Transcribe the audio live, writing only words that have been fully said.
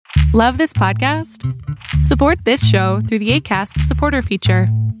Love this podcast? Support this show through the Acast supporter feature.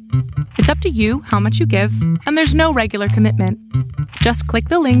 It's up to you how much you give, and there's no regular commitment. Just click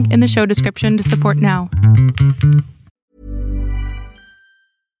the link in the show description to support now.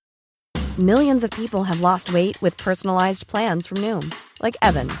 Millions of people have lost weight with personalized plans from Noom. Like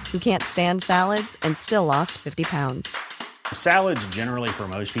Evan, who can't stand salads and still lost 50 pounds. Salads generally for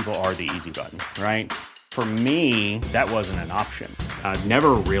most people are the easy button, right? For me, that wasn't an option. I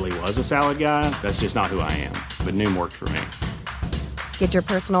never really was a salad guy. That's just not who I am. But Noom worked for me. Get your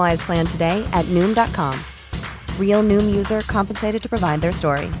personalized plan today at Noom.com. Real Noom user compensated to provide their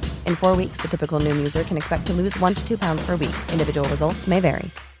story. In 4 weeks, the typical Noom user can expect to lose 1 to 2 pounds per week. Individual results may vary.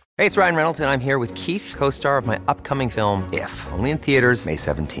 Hey, it's Ryan Reynolds, and I'm here with Keith, co-star of my upcoming film, If, only in theaters May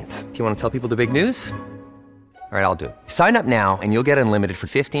 17th. Do you want to tell people the big news? All right, I'll do it. Sign up now and you'll get unlimited for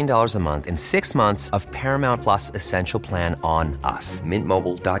 $15 a month and 6 months of Paramount Plus Essential Plan on us.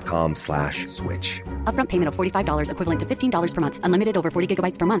 MintMobile.com/switch. Upfront payment of $45 equivalent to $15 per month. Unlimited over 40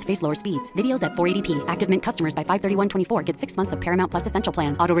 gigabytes per month. Face lower speeds. Videos at 480p. Active Mint customers by 531.24 get 6 months of Paramount Plus Essential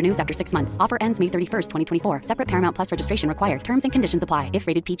Plan. Auto renews after 6 months. Offer ends May 31st, 2024. Separate Paramount Plus registration required. Terms and conditions apply if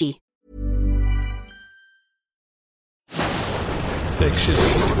rated PG. Fiction,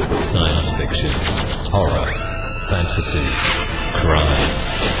 science fiction, horror, fantasy, crime,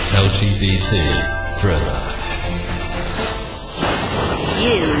 LGBT, thriller.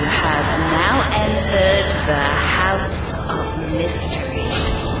 You have now entered the House of Mystery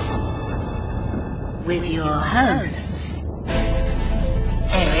with your hosts,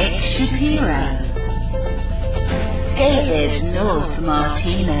 Eric Shapiro, David North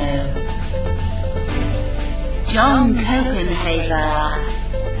Martino, John Copenhaver,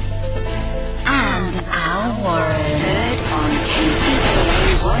 and Al Warren. Heard on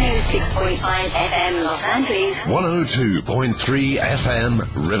KCAA 106.5 FM Los Angeles, 102.3 FM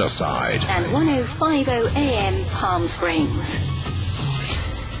Riverside, and 105.0 AM Palm Springs.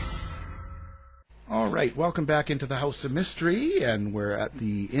 All right, welcome back into the House of Mystery, and we're at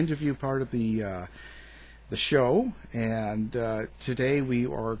the interview part of the show, and today we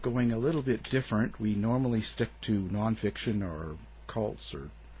are going a little bit different. We normally stick to nonfiction or cults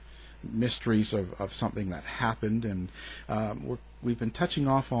or mysteries of something that happened, and we've been touching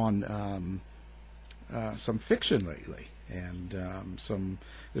off on some fiction lately, and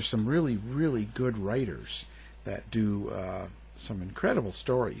there's some really good writers that do some incredible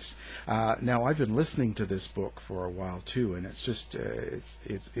stories. Now, I've been listening to this book for a while too, and it's just it's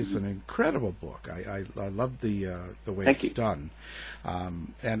an incredible book. I love the way it's done.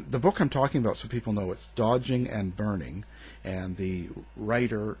 And the book I'm talking about, so people know, it's Dodging and Burning, and the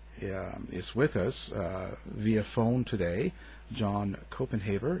writer is with us via phone today, John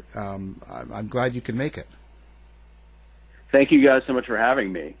Copenhaver. I'm glad you can make it. Thank you guys so much for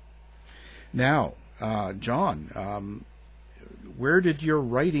having me. Now, John, where did your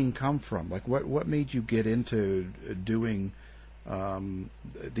writing come from? Like, what made you get into doing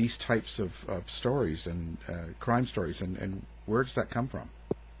these types of stories and crime stories, and where does that come from?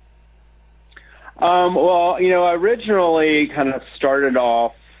 Well, I originally kind of started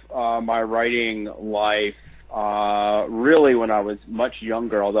off my writing life really when I was much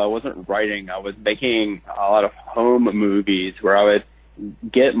younger, although I wasn't writing. I was making a lot of home movies where I would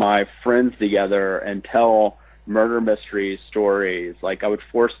get my friends together and tell murder mystery stories. Like I'd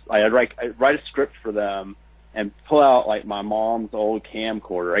write a script for them and pull out like my mom's old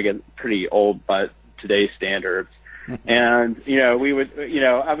camcorder. I get pretty old by today's standards. And, we would,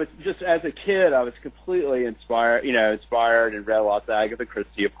 I was just, as a kid, I was completely inspired and read lots of Agatha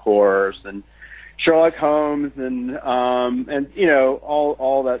Christie, of course, and Sherlock Holmes and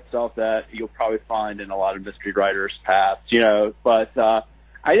all that stuff that you'll probably find in a lot of mystery writers' past, but,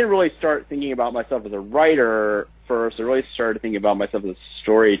 I didn't really start thinking about myself as a writer first. I really started thinking about myself as a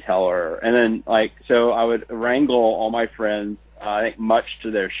storyteller. And then, so I would wrangle all my friends, I think much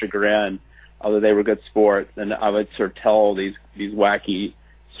to their chagrin, although they were good sports, and I would sort of tell these wacky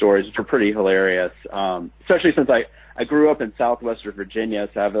stories, which are pretty hilarious, especially since I grew up in southwestern Virginia,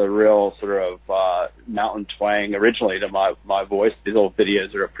 so I have a real sort of mountain twang originally to my voice. These old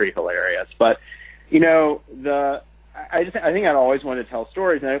videos are pretty hilarious. But, I think I'd always wanted to tell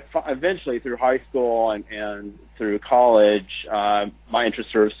stories, and eventually through high school and through college, my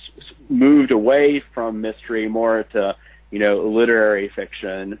interest sort of moved away from mystery more to, literary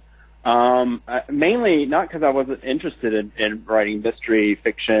fiction. Mainly not because I wasn't interested in writing mystery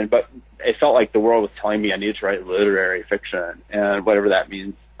fiction, but it felt like the world was telling me I needed to write literary fiction, and whatever that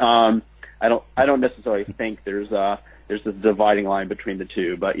means. I don't necessarily think there's this dividing line between the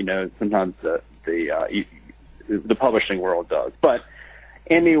two, but sometimes the publishing world does. But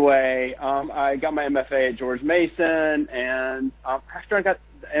anyway, I got my MFA at George Mason, and after I got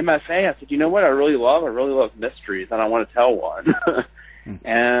the MFA, I said, you know what I really love? I really love mysteries, and I want to tell one.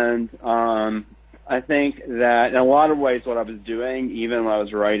 And I think that in a lot of ways what I was doing, even when I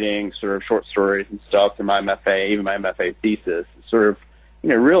was writing sort of short stories and stuff in my MFA, even my MFA thesis, sort of,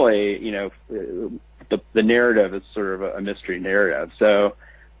 really, the narrative is sort of a mystery narrative. So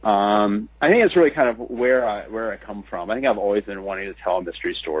I think it's really kind of where I come from. I think I've always been wanting to tell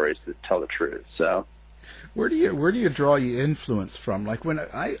mystery stories to tell the truth. So where do you draw your influence from? Like when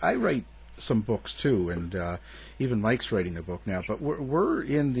I write some books too, and even Mike's writing a book now, but we're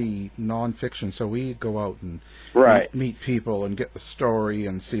in the nonfiction, so we go out and meet people and get the story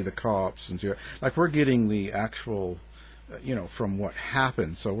and see the cops and do, like, we're getting the actual, from what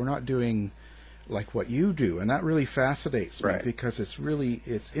happened. So we're not doing like what you do, and that really fascinates me because it's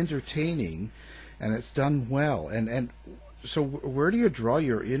entertaining and it's done well. And so where do you draw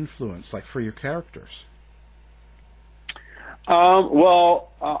your influence, like, for your characters? In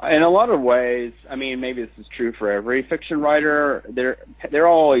a lot of ways, I mean, maybe this is true for every fiction writer. They're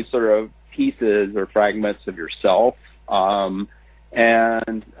always sort of pieces or fragments of yourself. I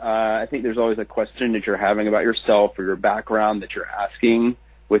think there's always a question that you're having about yourself or your background that you're asking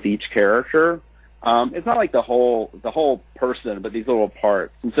with each character. It's not like the whole person, but these little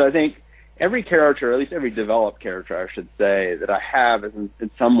parts. And so I think every character, at least every developed character, I should say, that I have is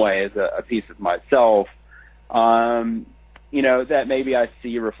in some ways a piece of myself. That maybe I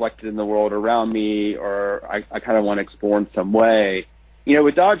see reflected in the world around me, or I kind of want to explore in some way.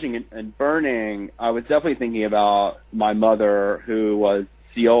 With Dodging and Burning, I was definitely thinking about my mother, who was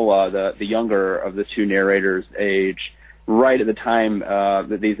Ceola, the younger of the two narrators' age, right at the time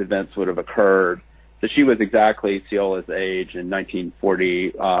that these events would have occurred. So she was exactly Ceola's age in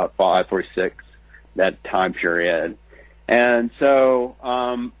 1945, 46, that time period. And so,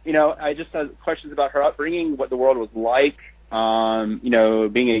 I just had questions about her upbringing, what the world was like,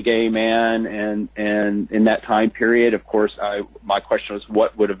 being a gay man, and in that time period, of course, my question was,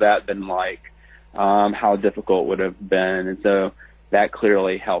 what would have that been like? How difficult would have been? And so that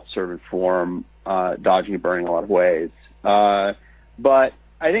clearly helped sort of inform Dodging and Burning in a lot of ways. But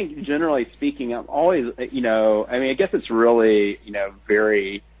I think generally speaking, I'm always, I guess it's really,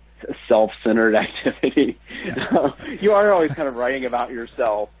 very self-centered activity. Yeah. You are always kind of writing about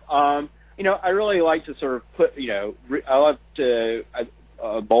yourself. I really like to sort of put, I love to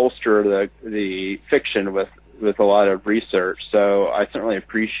bolster the fiction with a lot of research. So I certainly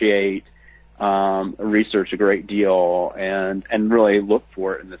appreciate research a great deal and really look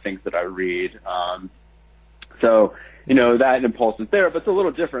for it in the things that I read. That impulse is there, but it's a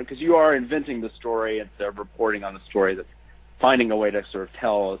little different because you are inventing the story instead of reporting on the story, that's finding a way to sort of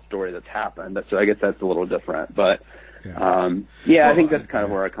tell a story that's happened. So I guess that's a little different, but I think that's kind of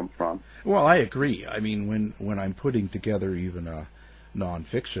where I come from. Well, I agree. I mean, when I'm putting together even a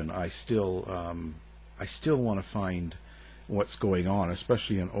nonfiction, I still want to find what's going on,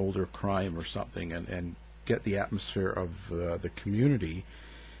 especially an older crime or something, and get the atmosphere of the community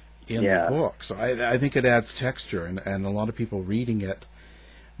in the book. So I think it adds texture, and a lot of people reading it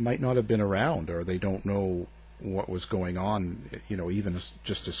might not have been around, or they don't know what was going on, even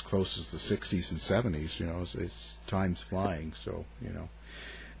just as close as the 60s and 70s, it's time's flying. So,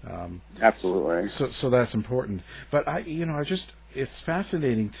 absolutely. So that's important. But it's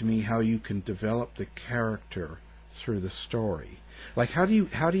fascinating to me how you can develop the character through the story. Like, how do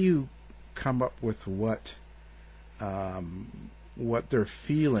you come up with what they're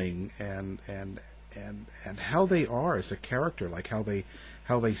feeling and how they are as a character, like how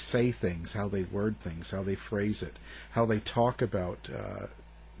they say things, how they word things, how they phrase it, how they talk about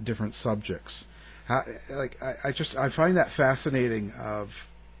different subjects. I find that fascinating, of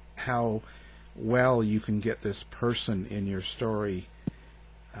how well you can get this person in your story.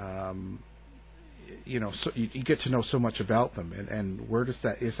 So you get to know so much about them, and where is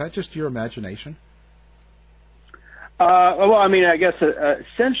that just your imagination? I guess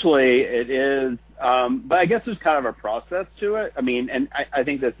essentially it is, but I guess there's kind of a process to it. I mean, and I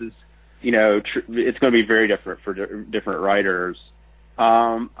think this is, it's going to be very different for different writers.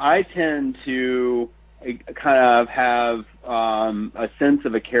 I tend to kind of have a sense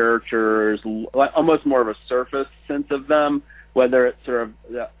of a character's, almost more of a surface sense of them, whether it's sort of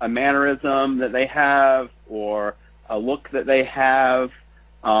a mannerism that they have or a look that they have.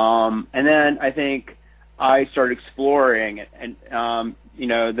 And then I think I started exploring it, and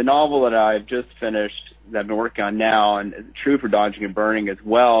the novel that I've just finished, that I've been working on now, and it's true for Dodging and Burning as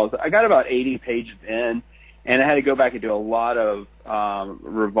well, is I got about 80 pages in, and I had to go back and do a lot of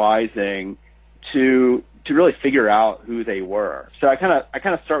revising to to really figure out who they were. So I kind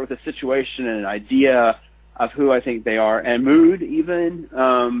of start with a situation and an idea of who I think they are, and mood even,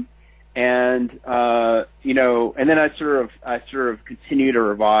 and then I sort of continue to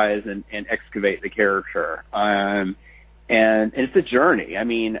revise and excavate the character. And it's a journey. I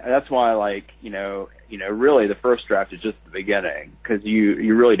mean, that's why, like, really the first draft is just the beginning, because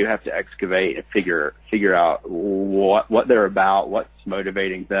you really do have to excavate and figure out what they're about, what's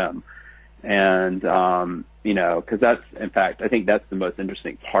motivating them. And, because that's, in fact, I think that's the most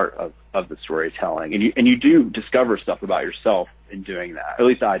interesting part of the storytelling. And you do discover stuff about yourself in doing that. At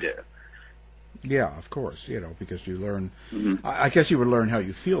least I do. Yeah, of course, because you learn, I guess you would learn how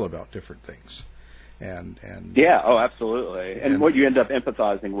you feel about different things. And yeah, oh, absolutely. And what you end up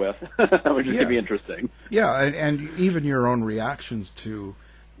empathizing with, which is going to be interesting. Yeah, and even your own reactions to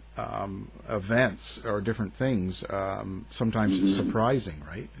events or different things, sometimes it's surprising,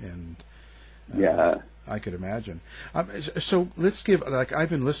 right? And yeah, I could imagine. So let's give, like, I've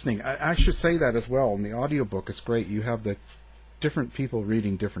been listening. I should say that as well. In the audiobook, it's great. You have the different people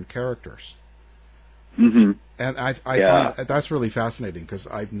reading different characters. Mm-hmm. And I find that's really fascinating, because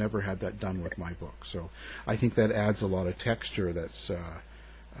I've never had that done with my book. So I think that adds a lot of texture. That's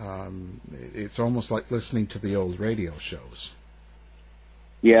it's almost like listening to the old radio shows.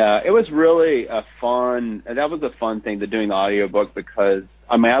 Yeah, it was really that was a fun thing to doing the audiobook, because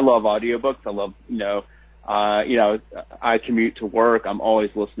I love audiobooks. I love, I commute to work. I'm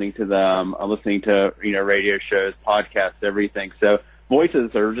always listening to them. I'm listening to, radio shows, podcasts, everything. So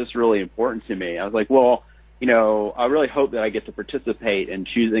voices are just really important to me. I was like, well, I really hope that I get to participate in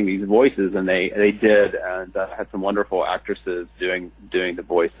choosing these voices, and they did, and had some wonderful actresses doing the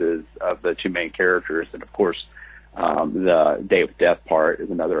voices of the two main characters, and of course, the Day of Death part is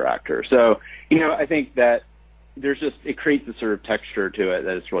another actor. So, I think that it creates a sort of texture to it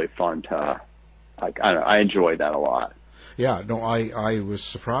that it's really fun to, I enjoy that a lot. Yeah, no, I was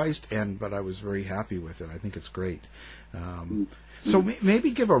surprised, but I was very happy with it. I think it's great. So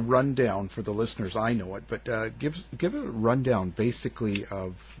maybe give a rundown for the listeners. I know it, but give it a rundown, basically,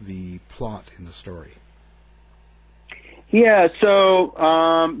 of the plot in the story. Yeah, so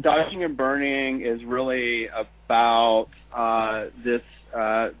Dodging and Burning is really about this.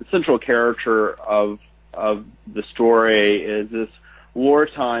 The central character of the story is this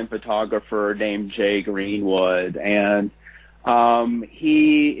wartime photographer named Jay Greenwood, and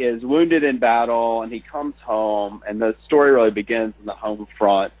he is wounded in battle, and he comes home, and the story really begins in the home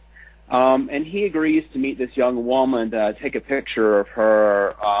front. And he agrees to meet this young woman to take a picture of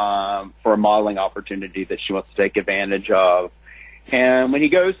her for a modeling opportunity that she wants to take advantage of. And when he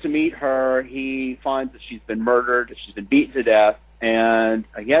goes to meet her, he finds that she's been murdered, she's been beaten to death, and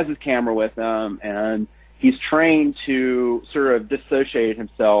he has his camera with him, and he's trained to sort of dissociate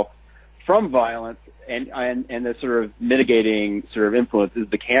himself from violence, and the sort of mitigating sort of influence is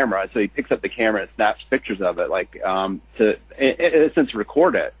the camera. So he picks up the camera and snaps pictures of it, like to, in a sense,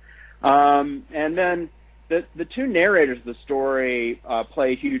 record it. And then the two narrators of the story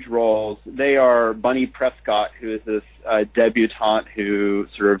play huge roles. They are Bunny Prescott, who is this debutante, who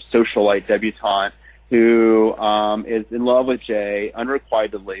sort of socialite debutante, who is in love with Jay,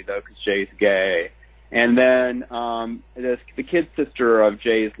 unrequitedly, though, because Jay's gay. And then the kid sister of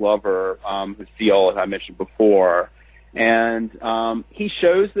Jay's lover, who's Seal, as I mentioned before. And he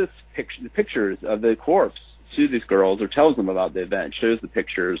shows the pictures of the corpse to these girls, or tells them about the event, shows the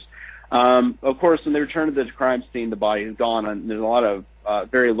pictures. Of course, when they return to the crime scene, the body is gone, and there's a lot of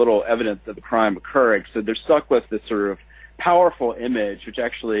very little evidence of the crime occurring. So they're stuck with this sort of powerful image, which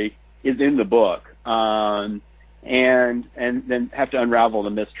actually is in the book, and then have to unravel the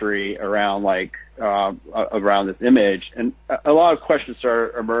mystery around around this image. And a lot of questions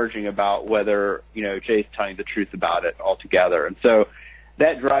start emerging about whether Jay's telling the truth about it altogether. And so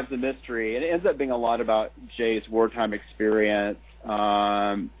that drives the mystery. And it ends up being a lot about Jay's wartime experience.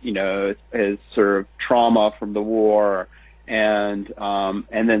 His sort of trauma from the war, and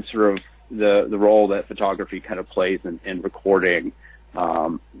then sort of the role that photography kind of plays in recording,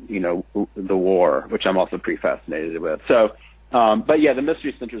 the war, which I'm also pretty fascinated with. So, but yeah, the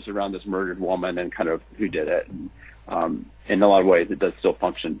mystery centers around this murdered woman and kind of who did it. And, in a lot of ways, it does still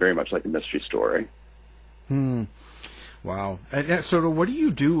function very much like a mystery story. Wow. And so what do you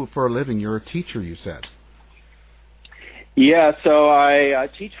do for a living? You're a teacher, you said. Yeah, so I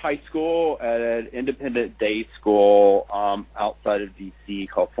teach high school at an independent day school outside of D.C.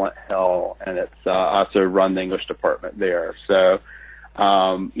 called Flint Hill, and it's I also run the English department there. So,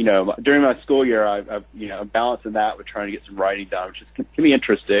 during my school year, I'm balancing that with trying to get some writing done, which can be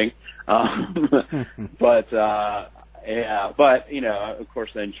interesting. But of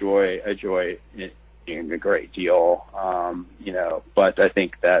course, I enjoy a great deal, but I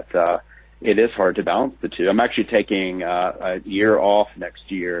think that it is hard to balance the two. I'm actually taking a year off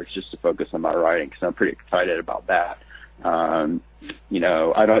next year just to focus on my writing because I'm pretty excited about that. I'm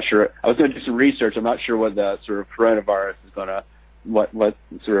not sure. I was going to do some research. I'm not sure what the sort of coronavirus is going to, what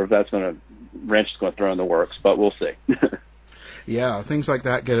sort of that's going to, wrench is going to throw in the works, but we'll see. Yeah, things like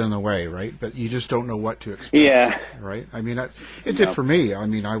that get in the way, right? But you just don't know what to expect. Yeah. Right? I mean, it did for me. I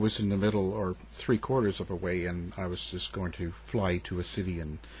mean, I was in the middle or 3/4 of a way, and I was just going to fly to a city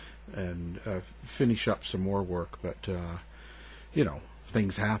and finish up some more work, but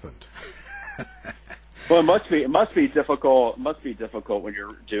things happened. Well, it must be difficult when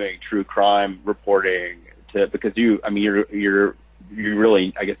you're doing true crime reporting because you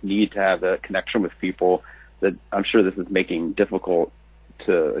really, I guess, need to have a connection with people that I'm sure this is making difficult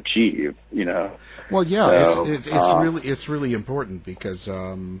to achieve, Well, yeah, so, it's really important because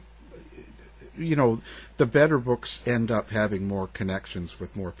the better books end up having more connections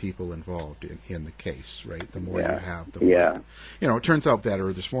with more people involved in the case, right? The more you have, the more, it turns out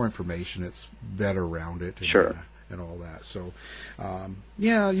better. There's more information. It's better around it. And, sure. And all that. So,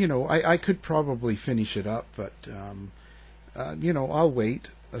 I could probably finish it up, but, I'll wait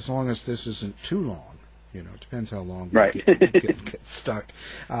as long as this isn't too long. It depends how long we get stuck.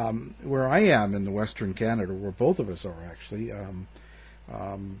 Where I am in the Western Canada, where both of us are actually,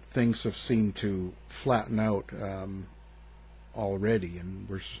 things have seemed to flatten out already, and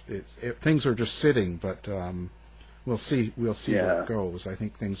things are just sitting. But we'll see where it goes. I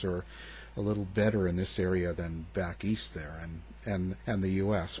think things are a little better in this area than back east there, and the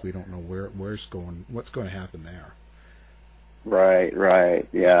U.S. We don't know what's going to happen there. Right.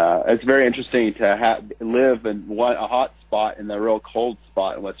 Yeah, it's very interesting to live in a hot spot in the real cold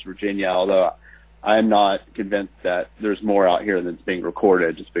spot in West Virginia. Although I'm not convinced that there's more out here than's being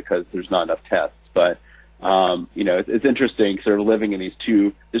recorded, just because there's not enough tests. But it's interesting sort of living in there's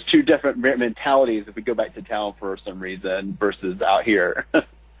two different mentalities if we go back to town for some reason versus out here.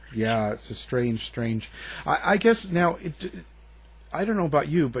 Yeah, it's a strange. I guess now, I don't know about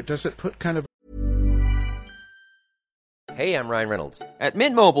you, but does it put kind of... Hey, I'm Ryan Reynolds. At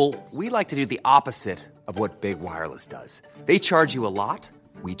Mint Mobile, we like to do the opposite of what Big Wireless does. They charge you a lot,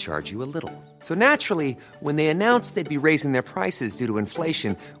 we charge you a little. So naturally, when they announced they'd be raising their prices due to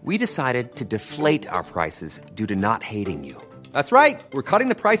inflation, we decided to deflate our prices due to not hating you. That's right. We're cutting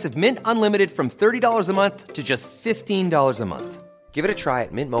the price of Mint Unlimited from $30 a month to just $15 a month. Give it a try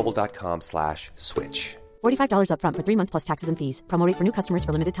at mintmobile.com/switch. $45 up front for 3 months plus taxes and fees. Promo rate for new customers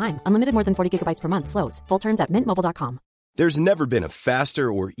for limited time. Unlimited more than 40 gigabytes per month slows. Full terms at mintmobile.com. There's never been a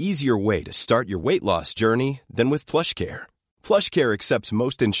faster or easier way to start your weight loss journey than with PlushCare. PlushCare accepts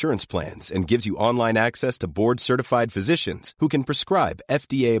most insurance plans and gives you online access to board-certified physicians who can prescribe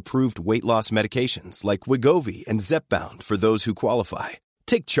FDA-approved weight loss medications like Wegovy and Zepbound for those who qualify.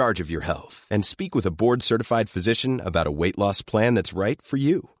 Take charge of your health and speak with a board-certified physician about a weight loss plan that's right for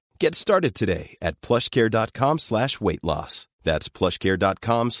you. Get started today at plushcare.com/weight loss. That's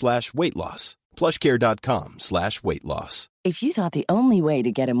plushcare.com/weight loss. plushcare.com/weight loss. If you thought the only way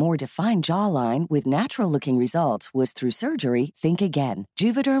to get a more defined jawline with natural-looking results was through surgery, think again.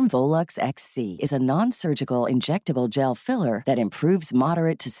 Juvederm Volux XC is a non-surgical injectable gel filler that improves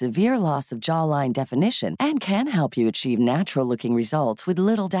moderate to severe loss of jawline definition and can help you achieve natural-looking results with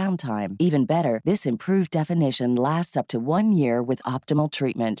little downtime. Even better, this improved definition lasts up to 1 year with optimal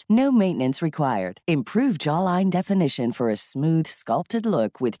treatment. No maintenance required. Improve jawline definition for a smooth, sculpted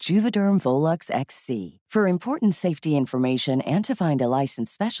look with Juvederm Volux XC. For important safety information and to find a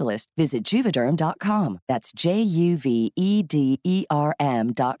licensed specialist, visit Juvederm.com. That's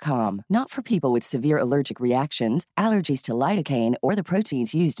JUVEDERM.com. Not for people with severe allergic reactions, allergies to lidocaine, or the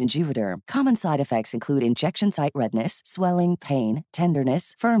proteins used in Juvederm. Common side effects include injection site redness, swelling, pain,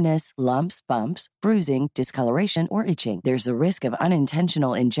 tenderness, firmness, lumps, bumps, bruising, discoloration, or itching. There's a risk of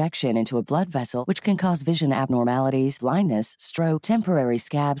unintentional injection into a blood vessel, which can cause vision abnormalities, blindness, stroke, temporary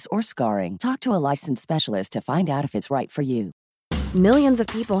scabs, or scarring. Talk to a licensed specialist to find out if it's right for you. Millions of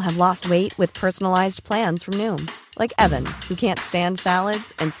people have lost weight with personalized plans from Noom. Like Evan, who can't stand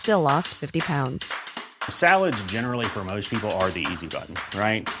salads and still lost 50 pounds. Salads generally for most people are the easy button,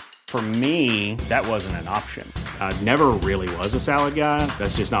 right? For me, that wasn't an option. I never really was a salad guy.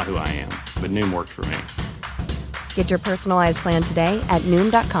 That's just not who I am. But Noom worked for me. Get your personalized plan today at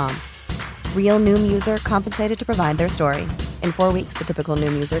Noom.com. Real Noom user compensated to provide their story. In 4 weeks, the typical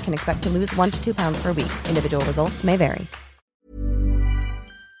Noom user can expect to lose 1 to 2 pounds per week. Individual results may vary.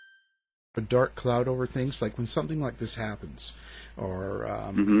 A dark cloud over things, like when something like this happens, or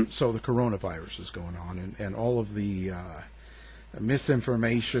so the coronavirus is going on, and all of the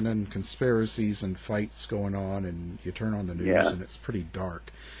misinformation and conspiracies and fights going on, and you turn on the news and it's pretty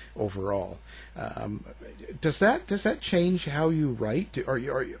dark overall. Does that change how you write?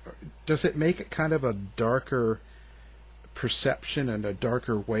 Does it make it kind of a darker perception and a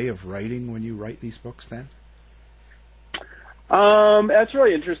darker way of writing when you write these books then? That's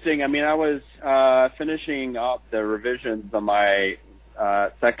really interesting. I mean, I was finishing up the revisions on my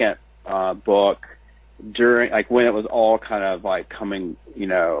second book during, like, when it was all kind of like coming,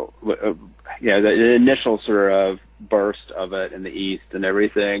 the initial sort of burst of it in the East and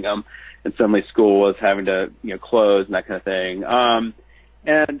everything. And suddenly school was having to, close and that kind of thing.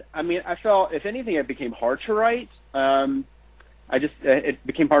 And I mean, I felt, if anything, it became hard to write. It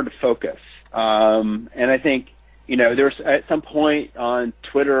became hard to focus. And I think, there's at some point on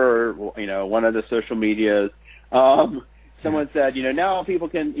Twitter or, one of the social medias, someone said, now people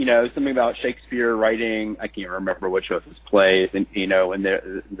can, something about Shakespeare writing, I can't remember which of his plays, and, when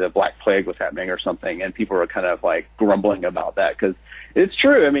the Black Plague was happening or something, and people were kind of like grumbling about that, because it's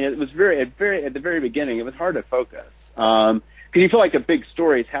true. I mean, it was at the very beginning, it was hard to focus. Because you feel like a big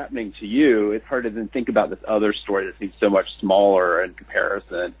story is happening to you. It's hard to then think about this other story that seems so much smaller in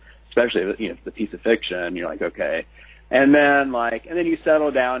comparison, especially if it's a piece of fiction. You're like, okay. And then you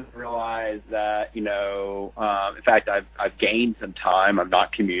settle down and realize that, in fact, I've gained some time. I'm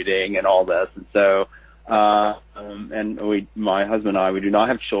not commuting and all this. And so, my husband and I, we do not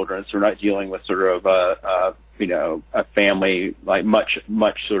have children, so we're not dealing with sort of a family, like much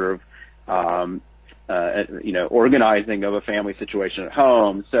sort of, organizing of a family situation at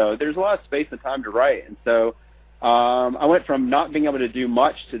home. So there's a lot of space and time to write. And so, I went from not being able to do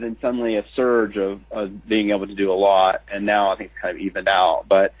much to then suddenly a surge of being able to do a lot, and now I think it's kind of evened out.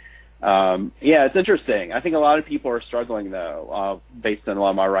 But it's interesting. I think a lot of people are struggling, though, based on a lot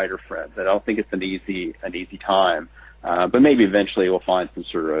of my writer friends. I don't think it's an easy time, but maybe eventually we'll find some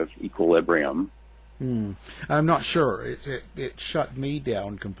sort of equilibrium. I'm not sure. It shut me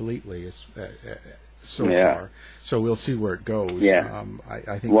down completely so far. So we'll see where it goes. Yeah.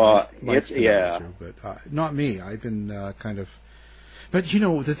 I think. Well, but not me. I've been kind of. But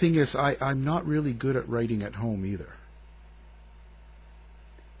the thing is, I'm not really good at writing at home either.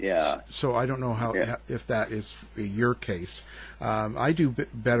 Yeah. So I don't know if that is your case. I do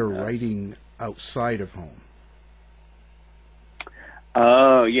better writing outside of home.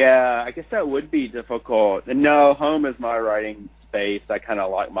 Oh yeah, I guess that would be difficult. No, home is my writing space. I kind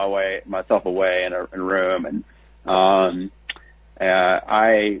of lock myself away in a room, and although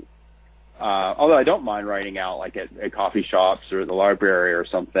I don't mind writing out like at coffee shops or the library or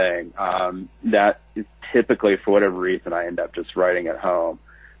something, that is typically, for whatever reason, I end up just writing at home,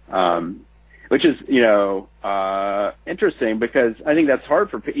 which is interesting, because I think that's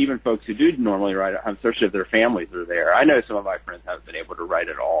hard for even folks who do normally write at home, especially if their families are there. I know some of my friends haven't been able to write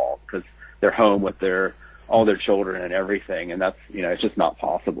at all because they're home with all their children and everything, and that's it's just not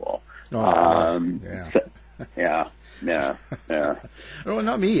possible. Yeah. Well,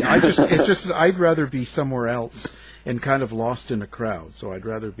 not me. It's just I'd rather be somewhere else and kind of lost in a crowd. So I'd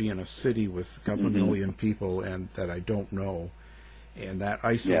rather be in a city with a couple million people and that I don't know, and that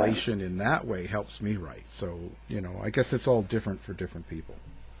isolation in that way helps me write. So I guess it's all different for different people.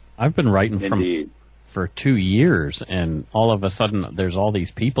 I've been writing for 2 years, and all of a sudden there's all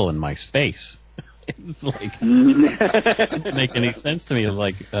these people in my space. It's like, it doesn't make any sense to me. It's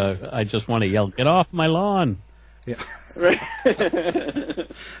like, I just want to yell, "Get off my lawn!" Yeah.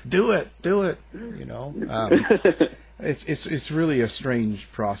 Do it. It's really a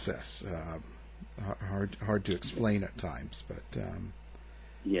strange process. Hard to explain at times, but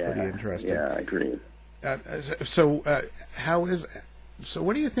pretty interesting. Yeah, I agree. So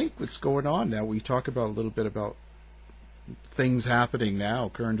what do you think is going on now? We talk about a little bit about things happening now,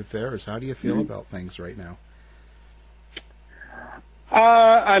 current affairs. How do you feel about things right now?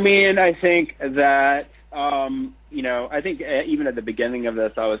 I mean, I think that, I think even at the beginning of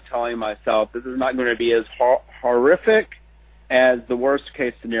this, I was telling myself this is not going to be as horrific as the worst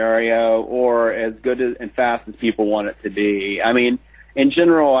case scenario, or as good and fast as people want it to be. I mean, in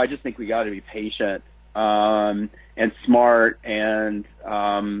general, I just think we got to be patient, and smart. And,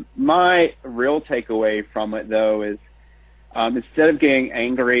 my real takeaway from it, though, is, instead of getting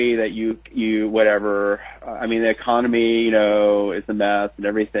angry that you whatever, I mean, the economy, is a mess and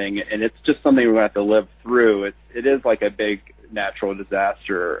everything, and it's just something we're going to have to live through. It is like a big natural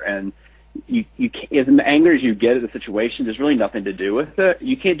disaster, and you as angry as you get at the situation, there's really nothing to do with it.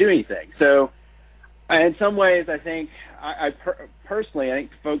 You can't do anything. So, in some ways, I think, personally, I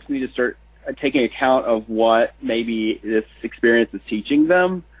think folks need to start taking account of what maybe this experience is teaching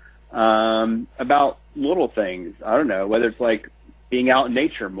them, about little things. I don't know, whether it's like being out in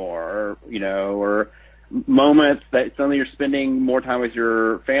nature more, or, or moments that suddenly you're spending more time with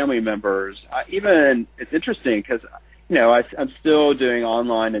your family members. Even it's interesting because, I'm still doing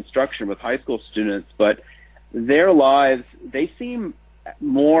online instruction with high school students, but their lives, they seem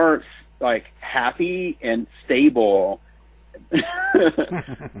more like happy and stable,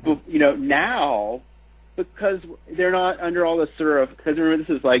 now, because they're not under all this sort of, because remember,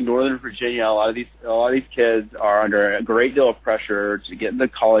 this is like Northern Virginia. A lot of these kids are under a great deal of pressure to get in the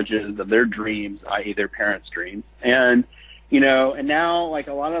colleges of their dreams, i.e. their parents' dreams. And, and now, like,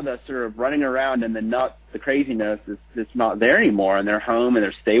 a lot of the sort of running around and the craziness is just not there anymore, and they're home and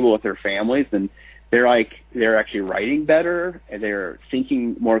they're stable with their families, and they're actually writing better, and they're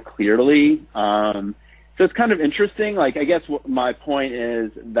thinking more clearly. So it's kind of interesting. Like, I guess what my point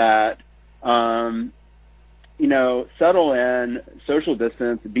is that, settle in, social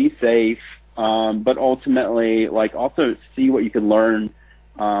distance, be safe, but ultimately, like, also see what you can learn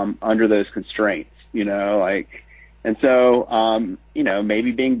under those constraints, and so,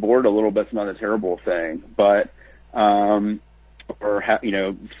 maybe being bored a little bit's not a terrible thing, but, spending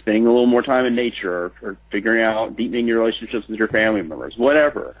a little more time in nature, or figuring out, deepening your relationships with your family members,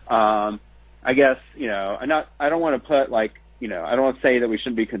 whatever. I guess, I don't want to put, like, I don't want to say that we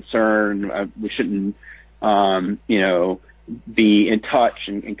shouldn't be concerned, we shouldn't, be in touch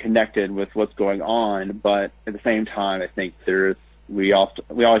and connected with what's going on, but at the same time, I think we always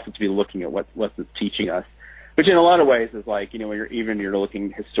have to be looking at what's it teaching us, which in a lot of ways is like, when you're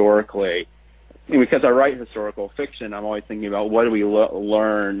looking historically, and because I write historical fiction, I'm always thinking about what do we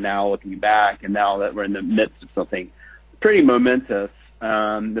learn now looking back, and now that we're in the midst of something pretty momentous,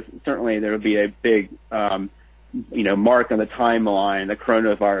 certainly there will be a big, mark on the timeline, the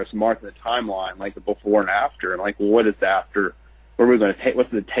coronavirus mark on the timeline, like the before and after, and like, what is after? What are we going to take?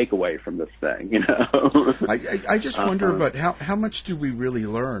 What's the takeaway from this thing? I just wonder about how much do we really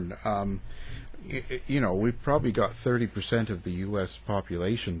learn? We've probably got 30% of the U.S.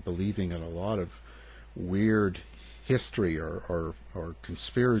 population believing in a lot of weird history or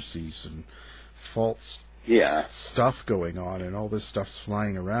conspiracies and false stuff going on, and all this stuff's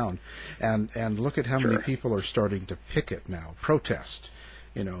flying around. And look at how many people are starting to picket now, protest,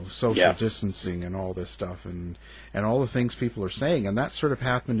 social distancing and all this stuff, and all the things people are saying. And that sort of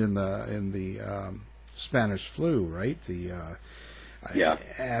happened in the Spanish flu, right?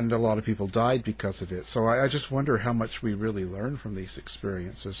 And a lot of people died because of it. So I just wonder how much we really learn from these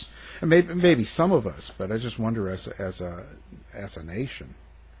experiences. And maybe some of us, but I just wonder as a nation.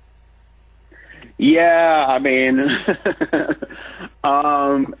 Yeah, I mean,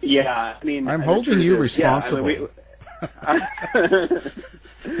 I'm holding you responsible. The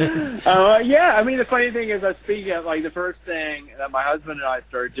funny thing is, I was speaking of, like, the first thing that my husband and I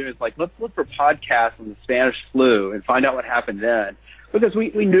started doing is, like, let's look for podcasts on the Spanish flu and find out what happened then, because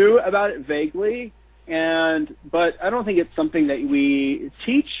we knew about it vaguely, but I don't think it's something that we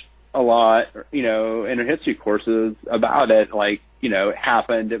teach a lot, in our history courses about it. Like, it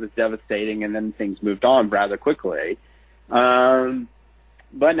happened, it was devastating, and then things moved on rather quickly.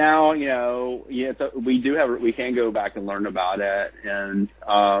 But now, we can go back and learn about it. And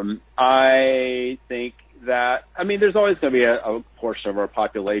I think that, there's always going to be a portion of our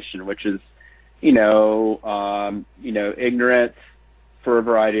population which is, ignorant for a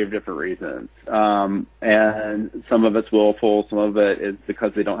variety of different reasons. And some of it's willful, some of it is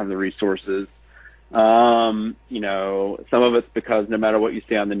because they don't have the resources. Some of it's because no matter what you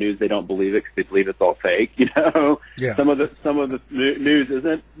see on the news, they don't believe it because they believe it's all fake. Some of the news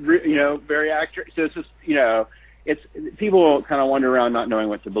isn't, very accurate. So it's just, it's people kind of wander around not knowing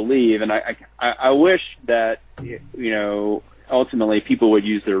what to believe. And I wish that, ultimately people would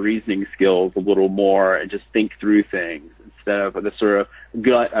use their reasoning skills a little more and just think through things instead of the sort of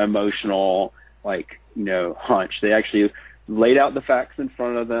gut emotional, hunch. They actually laid out the facts in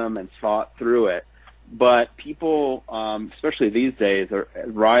front of them and thought through it. But people, especially these days,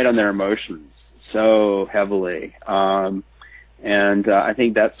 ride on their emotions so heavily, and I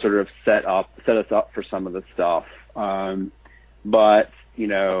think that sort of set us up for some of the stuff. But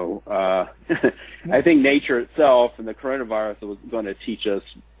I think nature itself and the coronavirus was going to teach us,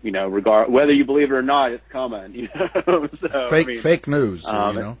 whether you believe it or not, it's coming. So, fake news.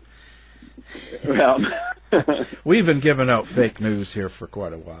 Well, we've been giving out fake news here for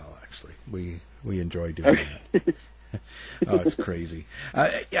quite a while. Actually, we enjoy doing that. Oh, it's crazy.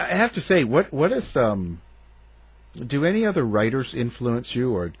 I have to say, what is do any other writers influence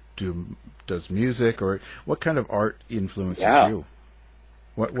you, or does music, or what kind of art influences you?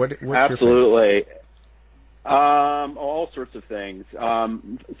 What's absolutely all sorts of things.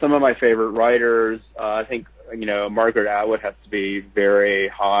 Some of my favorite writers, I think Margaret Atwood has to be very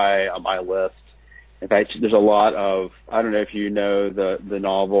high on my list. In fact, there's a lot of, I don't know if you know the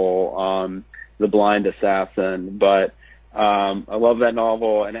novel, The Blind Assassin, but I love that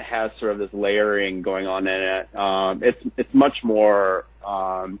novel, and it has sort of this layering going on in it. It's much more,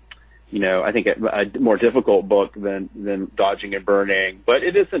 I think a more difficult book than Dodging and Burning, but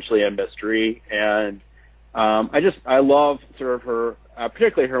it is essentially a mystery, and I love sort of her,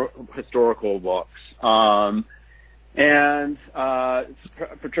 particularly her historical books. And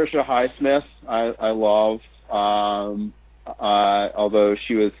Patricia Highsmith, I love, although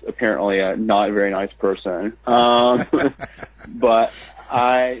she was apparently not a very nice person. But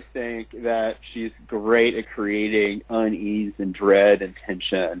I think that she's great at creating unease and dread and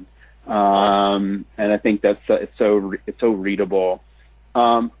tension. And I think that's it's so readable.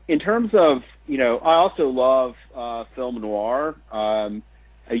 In terms of, I also love film noir.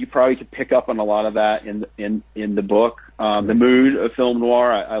 You probably could pick up on a lot of that in the book. The mood of film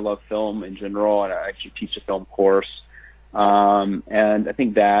noir. I love film in general, and I actually teach a film course. And I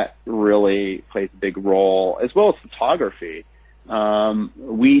think that really plays a big role, as well as photography.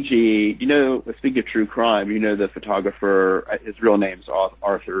 Ouija, speaking of true crime, the photographer, his real name's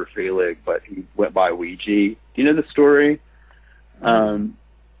Arthur Felig, but he went by Ouija. Do you know the story?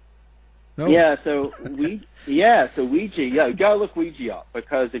 No. Yeah, so Ouija, you gotta look Ouija up,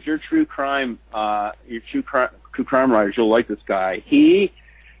 because if you're true crime writers, you'll like this guy.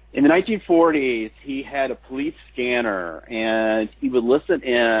 In the 1940s, he had a police scanner, and he would listen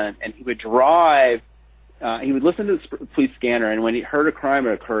in, and he would drive. He would listen to the police scanner, and when he heard a crime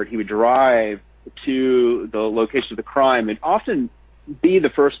had occurred, he would drive to the location of the crime and often be the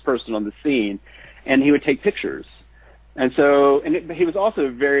first person on the scene, and he would take pictures. And so, he was also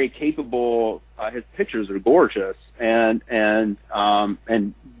very capable. His pictures are gorgeous and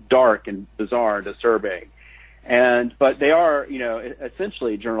dark and bizarre and disturbing. But they are,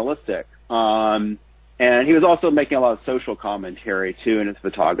 essentially journalistic. And he was also making a lot of social commentary too in his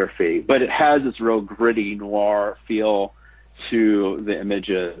photography. But it has this real gritty noir feel to the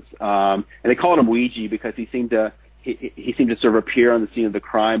images. And they called him Ouija because he seemed to sort of appear on the scene of the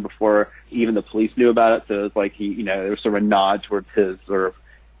crime before even the police knew about it. So it was like there was sort of a nod towards his sort of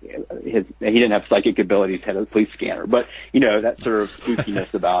he didn't have psychic abilities, had a police scanner, but that sort of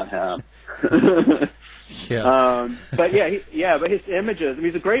spookiness about him. Yeah. But his images.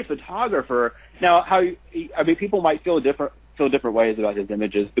 He's a great photographer. Now, people might feel different ways about his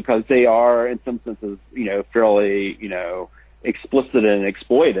images because they are, in some senses, fairly, explicit and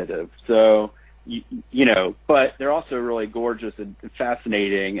exploitative. So, but they're also really gorgeous and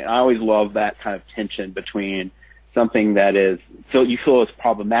fascinating. And I always love that kind of tension between something that you feel is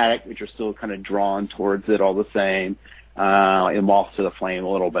problematic, but you're still kind of drawn towards it all the same, and moth to the flame a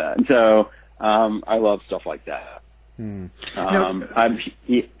little bit. And so, I love stuff like that.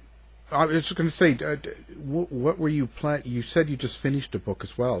 I was just going to say, what were you planning? You said you just finished a book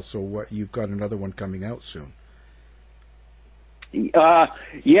as well, so you've got another one coming out soon.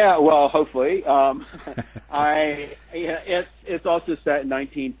 Yeah, well, hopefully. It's also set in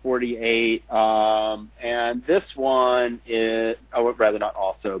 1948, and this one is, I would rather not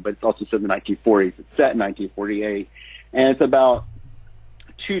also, but it's also set in the 1940s. It's set in 1948, and it's about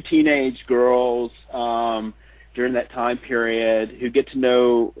two teenage girls during that time period who get to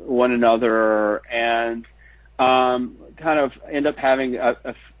know one another and kind of end up having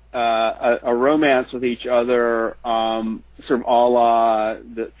a romance with each other, sort of a la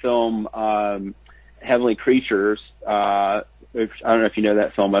the film Heavenly Creatures, which I don't know if you know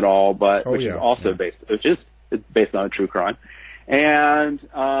that film at all, but which is also based on a true crime, and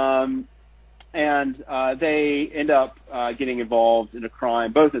they end up getting involved in a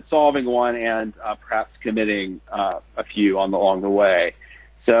crime, both at solving one and perhaps committing a few along the way.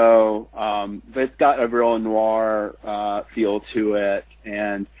 So, but it's got a real noir feel to it,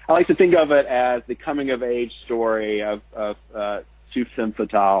 and I like to think of it as the coming-of-age story of two femme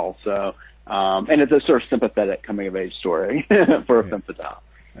fatales. So, and it's a sort of sympathetic coming-of-age story for a femme fatale.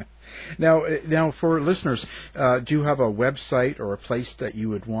 Now, for listeners, do you have a website or a place that you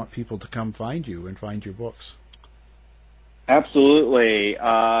would want people to come find you and find your books? Absolutely. It's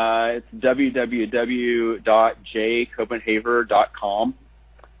www.jcopenhaver.com.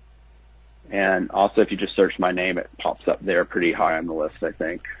 And also, if you just search my name, it pops up there pretty high on the list, I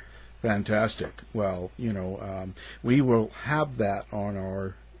think. Fantastic. Well, we will have that on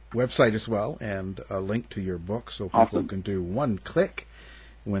our website as well, and a link to your book so people can do one click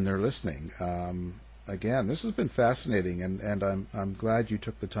when they're listening. Again, this has been fascinating, and I'm glad you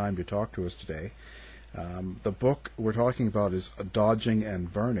took the time to talk to us today. The book we're talking about is Dodging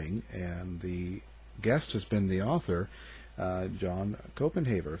and Burning, and the guest has been the author, John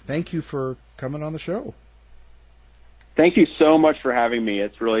Copenhaver. Thank you for coming on the show. Thank you so much for having me.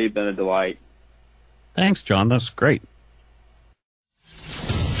 It's really been a delight. Thanks, John. That's great.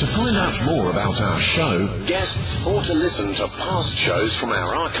 To find out more about our show, guests, or to listen to past shows from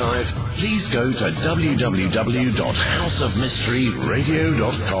our archive, please go to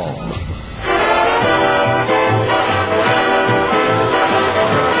www.houseofmysteryradio.com.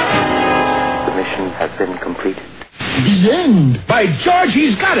 The mission has been completed. The end! By George,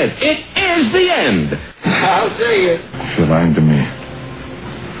 he's got it! It is the end! I'll say it. If you're lying to me,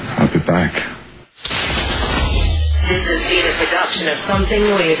 I'll be back. This has been a production of Something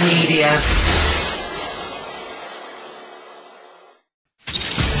Weird Media.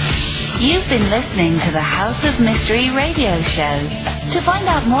 You've been listening to the House of Mystery radio show. To find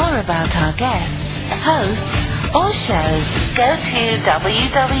out more about our guests, hosts, or shows, go to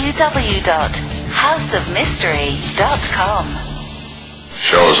www.houseofmystery.com.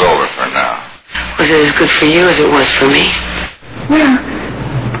 Show's over for now. Was it as good for you as it was for me? Well,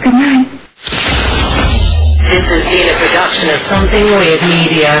 good night. This has been a production of Something Weird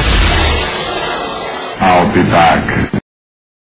Media. I'll be back.